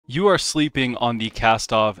You are sleeping on the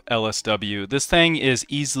Kastov LSW. This thing is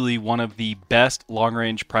easily one of the best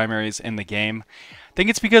long-range primaries in the game. I think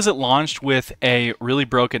it's because it launched with a really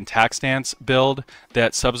broken tac stance build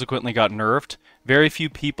that subsequently got nerfed. Very few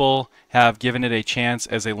people have given it a chance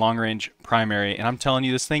as a long-range primary, and I'm telling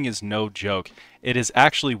you, this thing is no joke. It is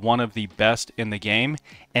actually one of the best in the game,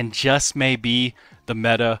 and just may be the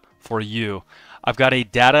meta for you. I've got a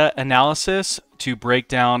data analysis to break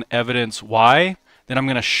down evidence why. Then I'm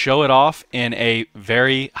going to show it off in a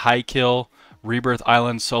very high kill Rebirth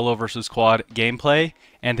Island solo versus quad gameplay.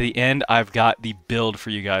 And at the end, I've got the build for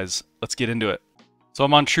you guys. Let's get into it. So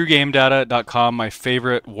I'm on truegamedata.com, my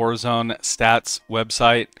favorite Warzone stats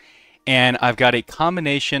website. And I've got a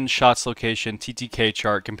combination shots location TTK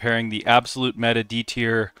chart comparing the absolute meta D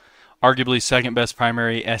tier, arguably second best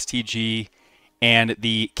primary STG, and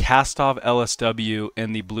the Kastov LSW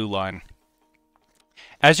in the blue line.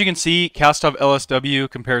 As you can see, Kastov LSW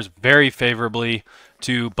compares very favorably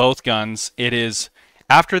to both guns. It is,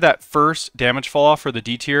 after that first damage fall off for the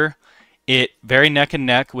D tier, it very neck and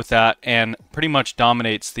neck with that and pretty much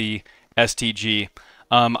dominates the STG.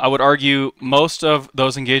 I would argue most of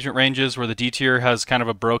those engagement ranges where the D tier has kind of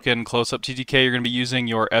a broken close-up TTK, you're going to be using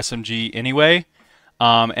your SMG anyway.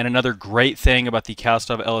 And another great thing about the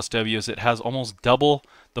Kastov LSW is it has almost double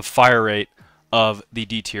the fire rate of the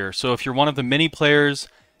D tier. So if you're one of the many players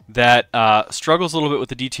that struggles a little bit with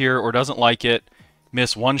the D tier or doesn't like it,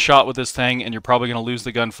 miss one shot with this thing and you're probably going to lose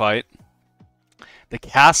the gunfight, the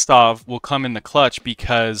Kastov will come in the clutch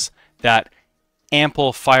because that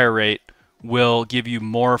ample fire rate will give you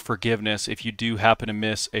more forgiveness if you do happen to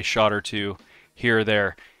miss a shot or two here or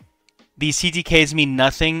there. These CTKs mean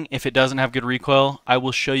nothing if it doesn't have good recoil. I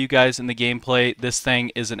will show you guys in the gameplay. This thing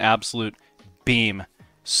is an absolute beam.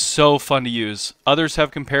 So fun to use. Others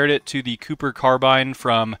have compared it to the Cooper carbine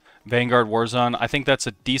from Vanguard Warzone. I think that's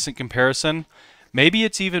a decent comparison. Maybe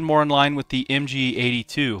it's even more in line with the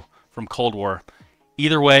MG82 from Cold War.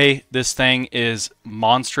 Either way, this thing is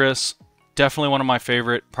monstrous. Definitely one of my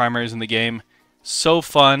favorite primaries in the game. So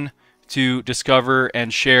fun to discover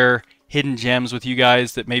and share hidden gems with you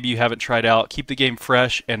guys that maybe you haven't tried out. Keep the game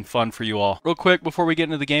fresh and fun for you all. Real quick before we get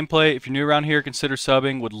into the gameplay, if you're new around here, consider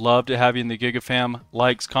subbing. Would love to have you in the Giga fam.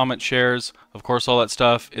 Likes, comments, shares, of course all that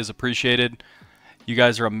stuff is appreciated. You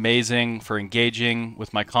guys are amazing for engaging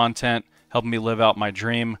with my content, helping me live out my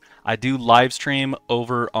dream. I do live stream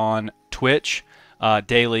over on Twitch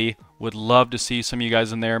daily. Would love to see some of you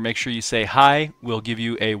guys in there. Make sure you say hi. We'll give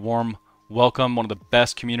you a warm welcome. One of the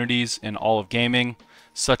best communities in all of gaming.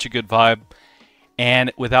 Such a good vibe.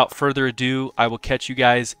 And without further ado, I will catch you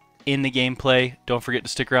guys in the gameplay. Don't forget to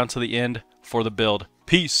stick around to the end for the build.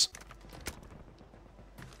 Peace.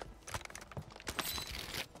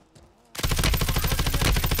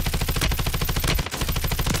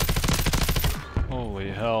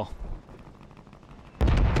 Holy hell.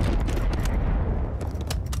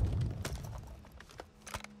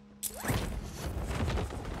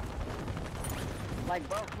 Like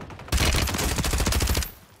both.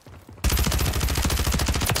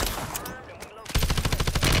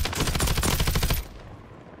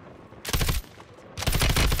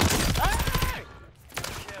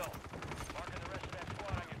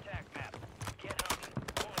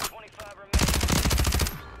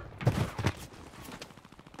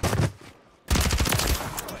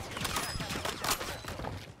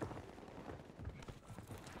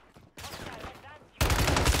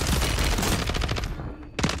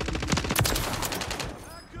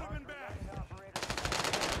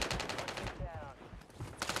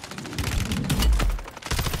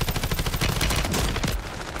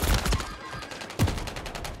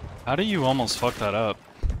 How do you almost fuck that up?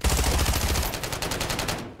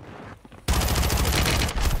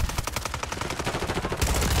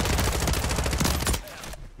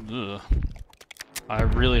 Ugh. I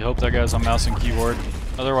really hope that guy's on mouse and keyboard.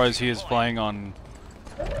 Otherwise he is playing on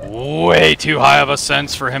way too high of a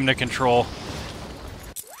sense for him to control.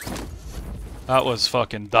 That was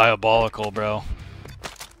fucking diabolical, bro.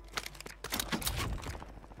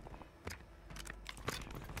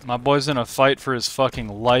 My boy's in a fight for his fucking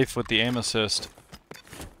life with the aim assist.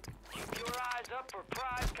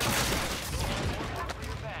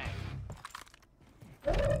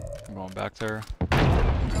 I'm going back there.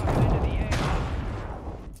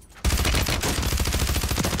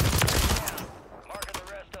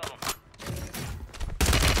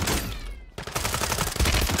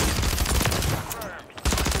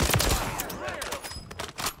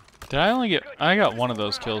 Did I only get... I got one of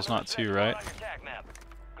those kills, not two, right?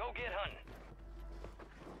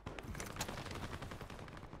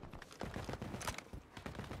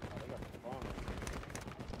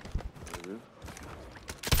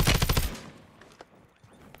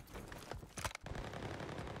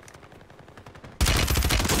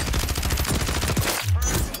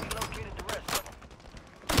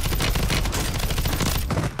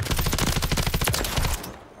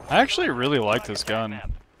 I actually really like this gun.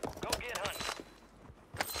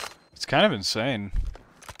 It's kind of insane.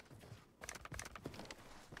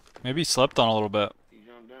 Maybe he slept on a little bit. He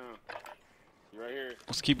jumped down. He's right here.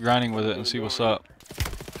 Let's keep grinding with it and see what's up.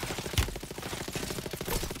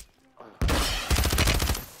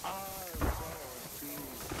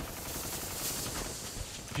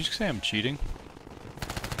 Did you just say I'm cheating?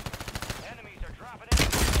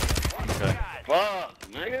 Okay. Fuck,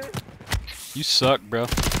 nigga. You suck, bro.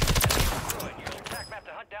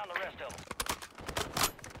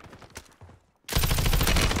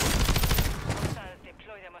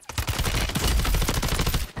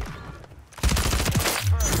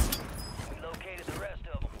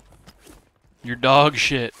 You're dog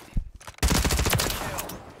shit.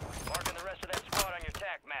 Marking the rest of that squad on your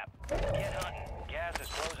tac map. Get hunting. Gas is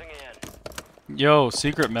closing in. Yo,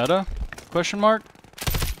 secret meta? Question mark?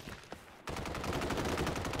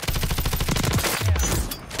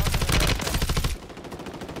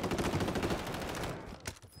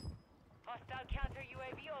 Hostile counter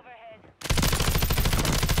UAV overhead.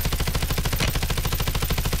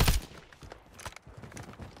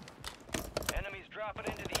 Enemies dropping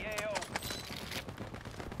into the AO.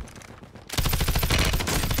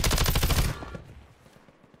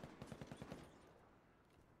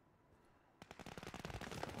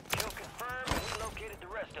 Kill confirmed, and we located the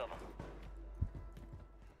rest of them.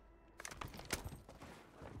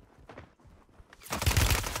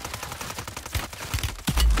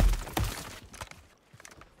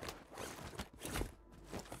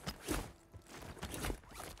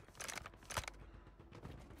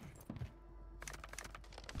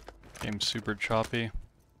 Game's super choppy.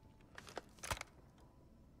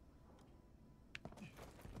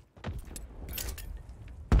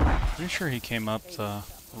 Pretty sure he came up the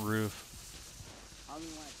roof. I don't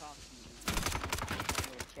even want to talk to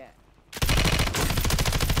you.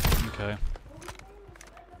 Okay.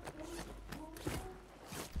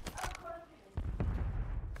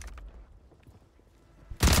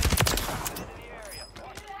 Into the area.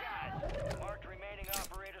 Watch the skies. Marked remaining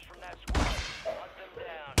operators from that squad. Hunt them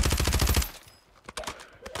down.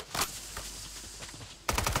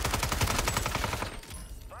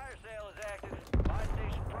 Fire sale is active. Buy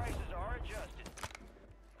station prices are adjusted.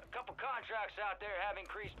 A couple contracts out there have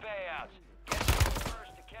increased payouts. Get them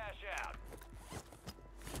first to cash out.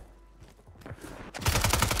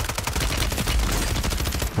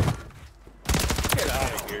 Get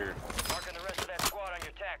out of here. Marking the rest of that squad on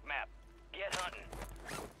your tac map. Get hunting.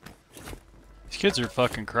 These kids are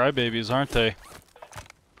fucking crybabies, aren't they?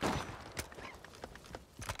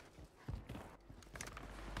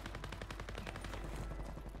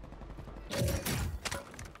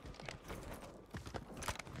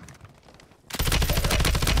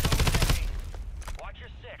 Watch your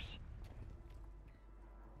six.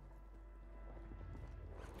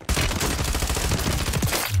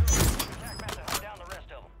 Tac map to hunt down the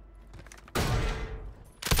rest of them.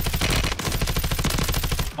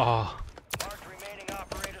 Oh, Marked remaining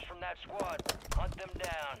operators from that squad. Hunt them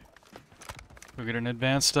down. we'll get an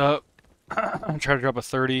advanced up. Try to drop a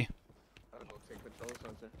 30. I'll go take control of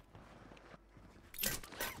something.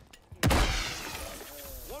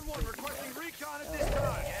 1-1 requesting recon at this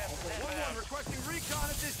time. 1-1 requesting recon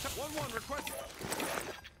at this time. 1-1 requesting.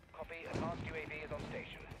 Copy. Advanced UAV is on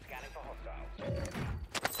station. Scanning for hostiles.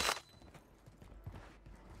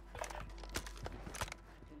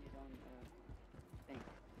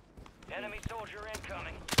 Enemy soldier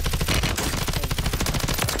incoming.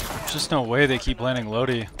 There's just no way they keep landing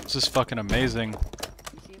Lodi. This is fucking amazing. You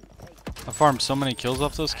see? Hey, I farmed so many kills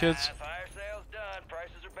off those kids. Fire sale's done.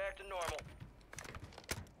 Prices are back to normal.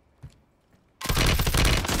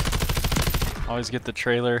 Always get the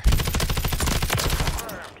trailer.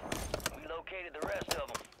 Confirmed. We located the rest of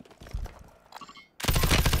them.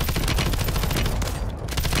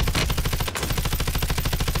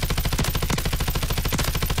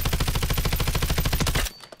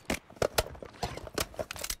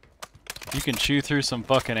 You can chew through some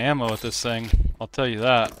fucking ammo with this thing. I'll tell you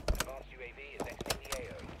that. Advanced UAV is exiting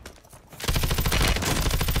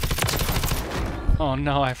the AO. Oh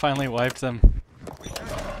no, I finally wiped them. Been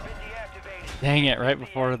deactivated. Dang it, right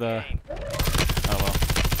before the... Oh well.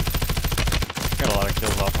 Got a lot of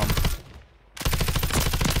kills off them.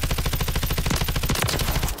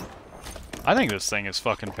 I think this thing is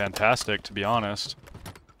fucking fantastic, to be honest.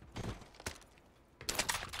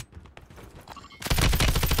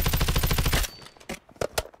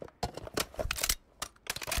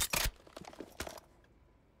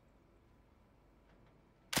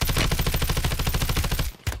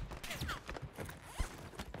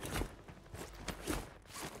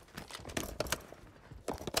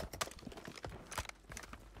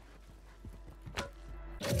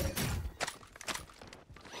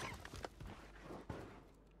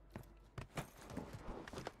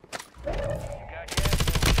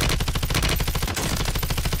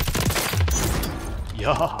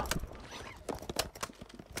 Yeah.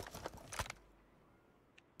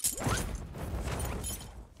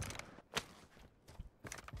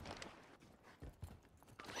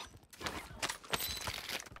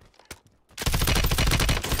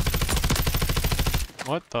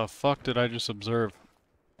 What the fuck did I just observe?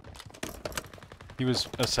 He was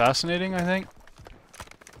assassinating, I think?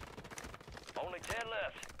 Only 10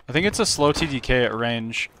 left. I think it's a slow TDK at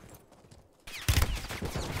range.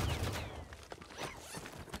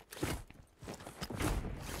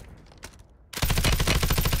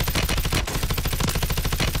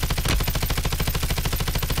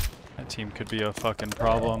 That team could be a fucking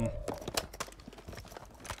problem.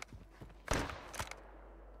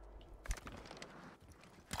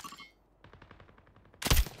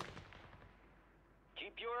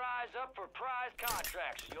 Keep your eyes up for prize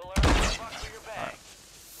contracts. You'll earn $100 for your bag.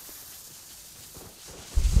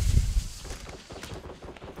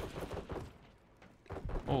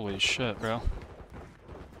 Holy shit, bro.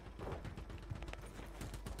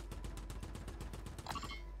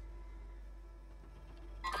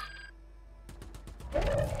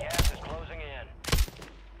 Gas is closing in.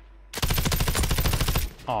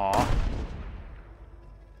 Aw.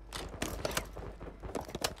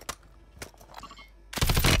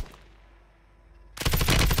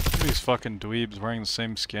 Look at these fucking dweebs wearing the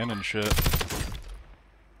same skin and shit.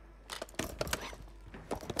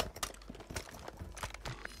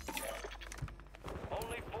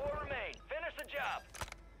 Only 4 remain. Finish the job.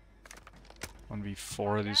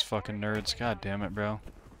 1v4 of these fucking nerds. God damn it, bro.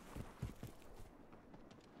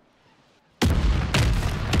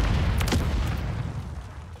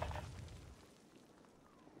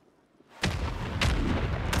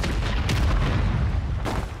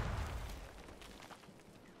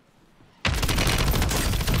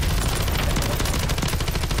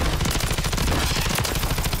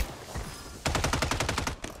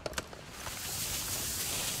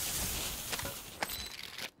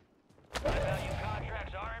 High-value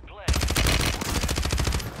contracts are in play.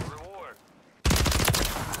 Reward.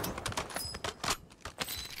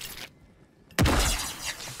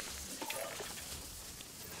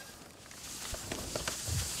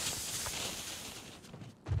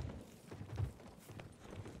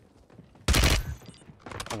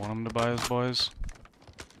 I want him to buy his boys.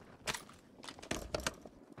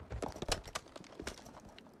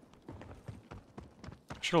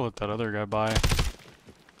 Should've let that other guy buy.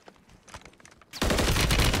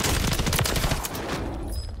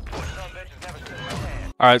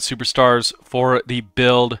 Alright, superstars, for the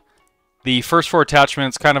build. The first 4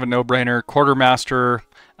 attachments, kind of a no-brainer. Quartermaster,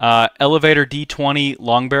 Elevator D20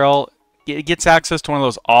 long barrel. It gets access to one of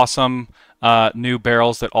those awesome new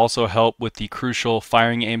barrels that also help with the crucial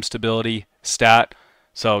firing aim stability stat.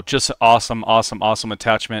 So just awesome, awesome, awesome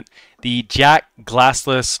attachment. The Jack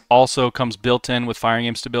Glassless also comes built in with firing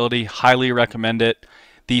aim stability. Highly recommend it.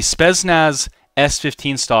 The Spetsnaz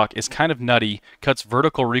S15 stock is kind of nutty. Cuts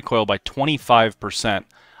vertical recoil by 25%.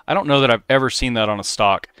 I don't know that I've ever seen that on a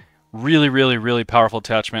stock. Really, really, really powerful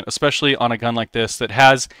attachment, especially on a gun like this that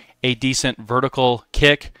has a decent vertical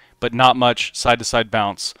kick, but not much side-to-side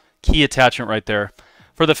bounce. Key attachment right there.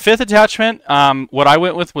 For the 5th attachment, what I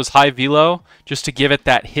went with was high velo, just to give it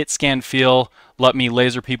that hit scan feel, let me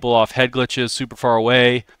laser people off head glitches super far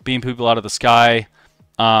away, beam people out of the sky,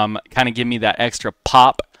 kind of give me that extra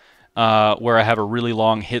pop where I have a really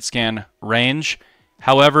long hit scan range.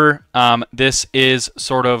 However, this is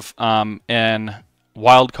sort of an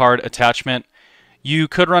wildcard attachment. You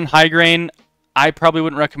could run high grain. I probably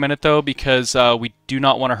wouldn't recommend it though, because we do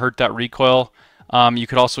not want to hurt that recoil. You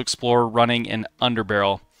could also explore running an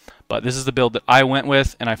underbarrel. But this is the build that I went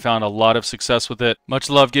with, and I found a lot of success with it. Much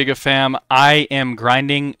love, Giga fam. I am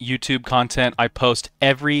grinding YouTube content. I post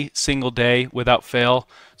every single day without fail.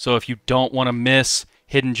 So if you don't want to miss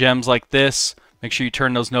hidden gems like this, make sure you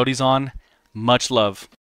turn those noties on. Much love.